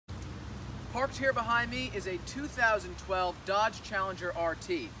Parked here behind me is a 2012 Dodge Challenger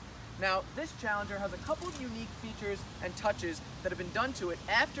RT. Now, this Challenger has a couple of unique features and touches that have been done to it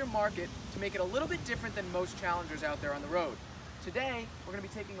aftermarket to make it a little bit different than most Challengers out there on the road. Today, we're going to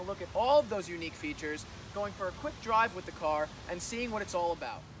be taking a look at all of those unique features, going for a quick drive with the car, and seeing what it's all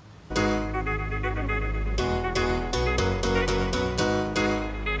about.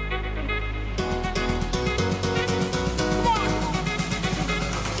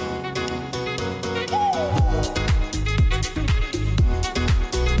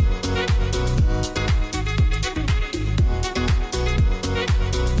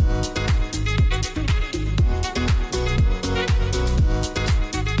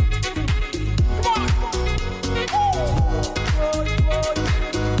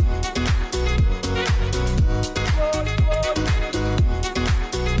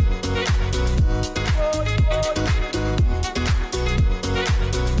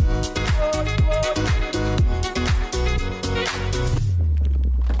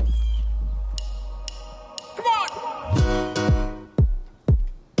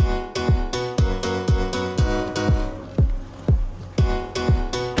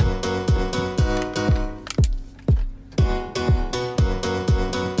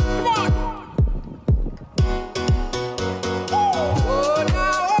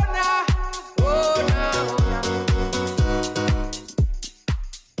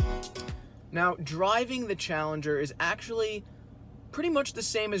 Now, driving the Challenger is actually pretty much the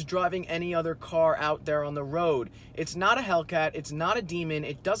same as driving any other car out there on the road. It's not a Hellcat, it's not a Demon,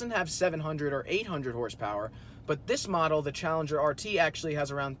 it doesn't have 700 or 800 horsepower, but this model, the Challenger RT, actually has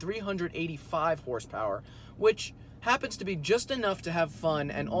around 385 horsepower, which happens to be just enough to have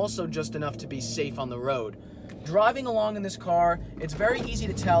fun and also just enough to be safe on the road. Driving along in this car, it's very easy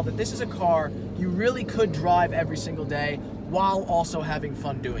to tell that this is a car you really could drive every single day while also having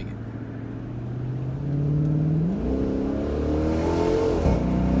fun doing it.